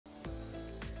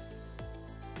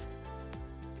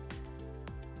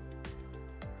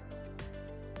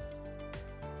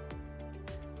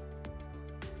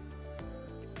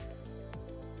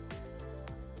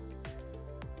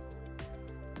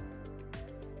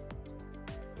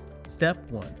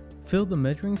Step 1. Fill the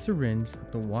measuring syringe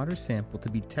with the water sample to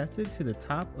be tested to the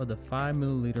top of the 5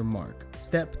 milliliter mark.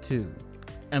 Step 2.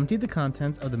 Empty the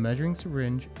contents of the measuring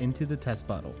syringe into the test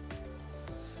bottle.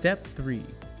 Step 3.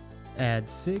 Add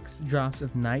 6 drops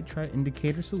of nitrite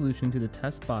indicator solution to the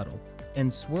test bottle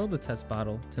and swirl the test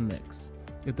bottle to mix.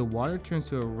 If the water turns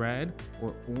to a red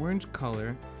or orange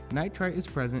color, nitrite is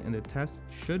present and the test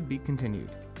should be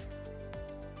continued.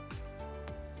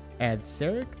 Add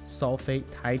ceric sulfate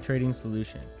titrating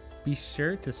solution. Be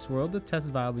sure to swirl the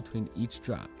test vial between each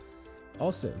drop.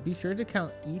 Also, be sure to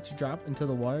count each drop until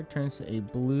the water turns to a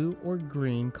blue or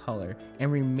green color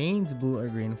and remains blue or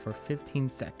green for 15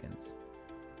 seconds.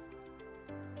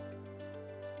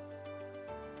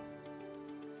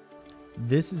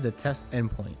 This is the test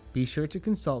endpoint. Be sure to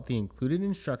consult the included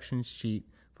instruction sheet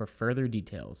for further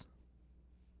details.